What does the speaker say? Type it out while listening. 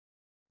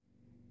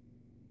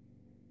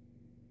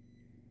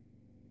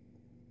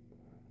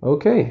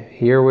Okay,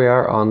 here we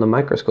are on the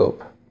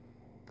microscope.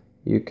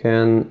 You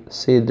can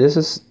see this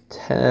is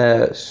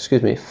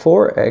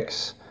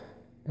 4x,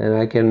 and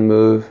I can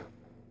move.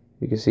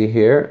 You can see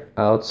here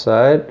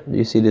outside,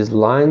 you see these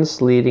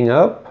lines leading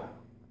up.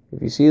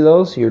 If you see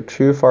those, you're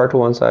too far to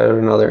one side or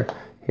another.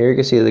 Here you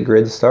can see the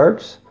grid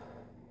starts,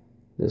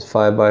 this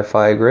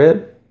 5x5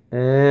 grid,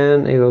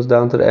 and it goes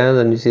down to the end,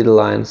 and you see the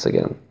lines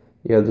again.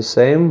 You have the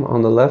same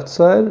on the left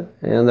side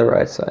and the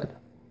right side.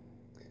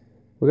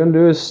 What we're going to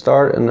do is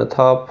start in the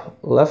top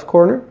left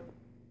corner,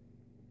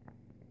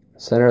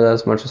 center that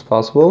as much as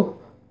possible,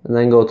 and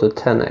then go to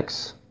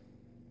 10x.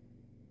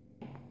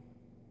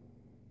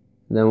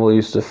 Then we'll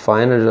use the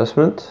fine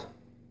adjustment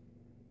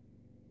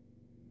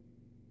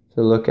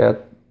to look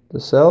at the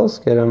cells,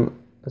 get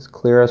them as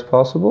clear as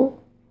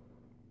possible.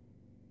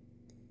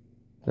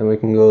 Then we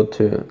can go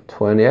to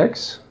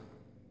 20x.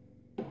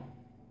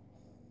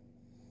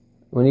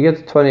 When you get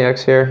to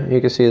 20x here,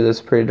 you can see that it's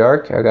pretty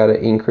dark. I got to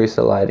increase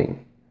the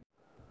lighting.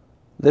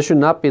 There should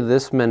not be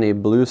this many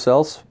blue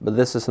cells, but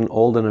this is an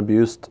old and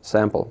abused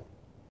sample.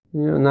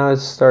 Now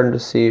it's starting to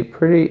see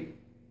pretty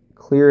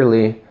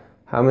clearly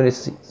how many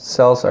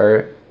cells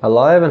are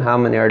alive and how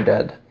many are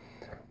dead.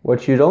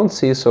 What you don't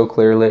see so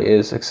clearly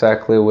is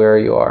exactly where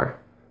you are.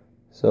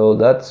 So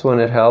that's when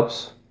it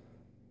helps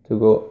to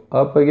go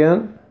up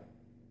again.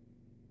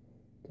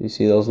 You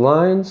see those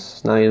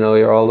lines? Now you know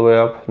you're all the way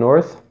up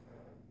north.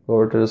 Go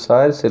over to the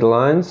side, see the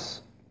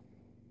lines?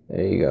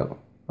 There you go.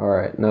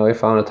 Alright, now we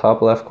found the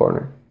top left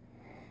corner.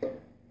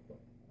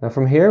 Now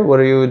from here, what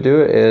you would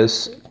do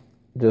is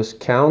just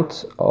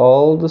count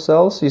all the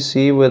cells you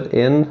see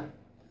within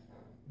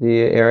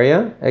the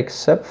area,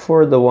 except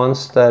for the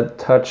ones that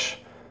touch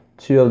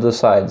two of the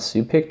sides.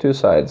 You pick two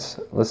sides.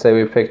 Let's say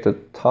we pick the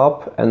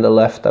top and the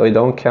left, that we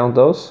don't count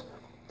those.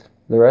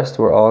 The rest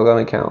we're all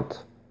going to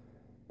count.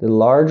 The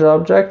large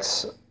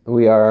objects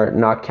we are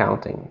not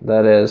counting.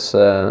 That is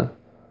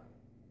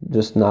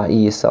just not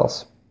yeast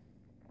cells.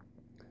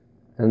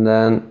 And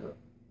then,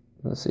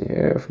 let's see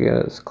here, if we get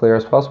it as clear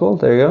as possible,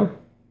 there you go.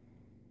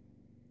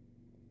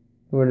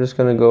 We're just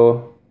going to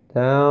go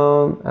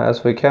down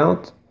as we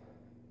count,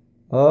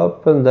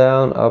 up and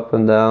down,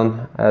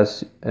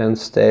 and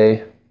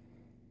stay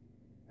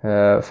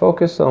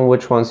focused on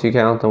which ones you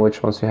count and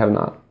which ones you have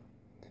not.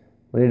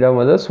 When you're done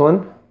with this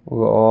one,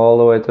 we'll go all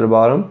the way to the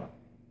bottom.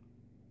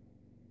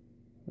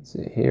 Let's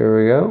see, here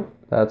we go.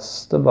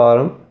 That's the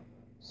bottom.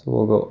 So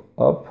we'll go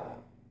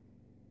up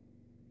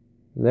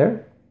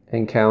there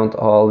and count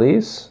all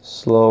these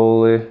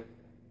slowly,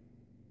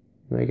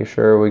 making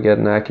sure we get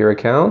an accurate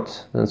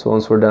count. And so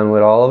once we're done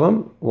with all of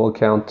them, we'll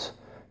count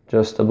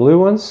just the blue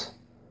ones.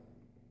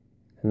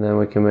 And then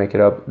we can make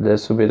it up.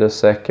 This will be the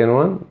second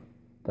one.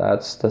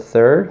 That's the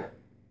third.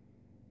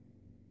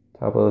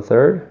 Top of the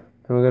third.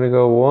 And we're going to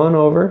go one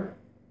over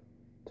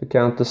to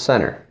count the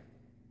center.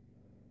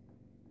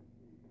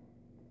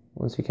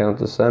 Once you count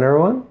the center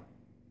one,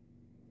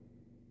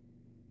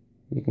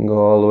 you can go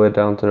all the way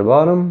down to the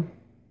bottom.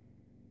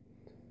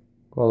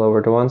 Go all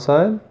over to one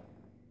side.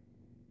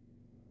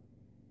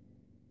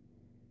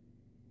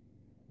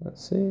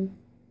 Let's see.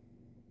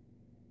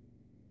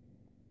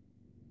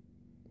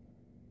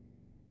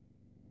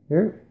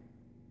 Here.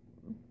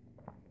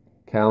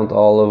 Count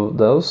all of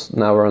those.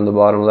 Now we're on the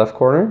bottom left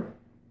corner.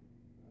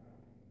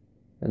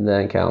 And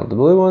then count the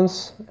blue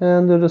ones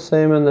and do the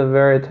same in the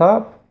very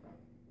top.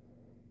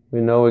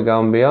 We know we've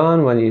gone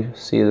beyond when you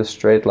see the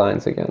straight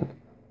lines again.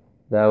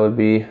 That would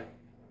be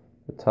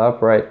the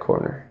top right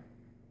corner.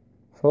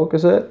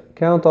 Focus it,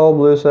 count all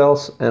blue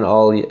cells and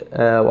all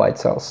white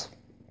cells.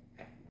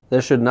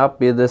 There should not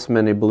be this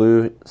many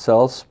blue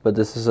cells, but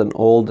this is an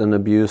old and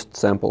abused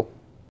sample.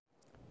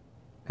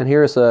 And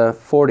here is a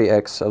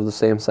 40x of the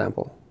same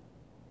sample.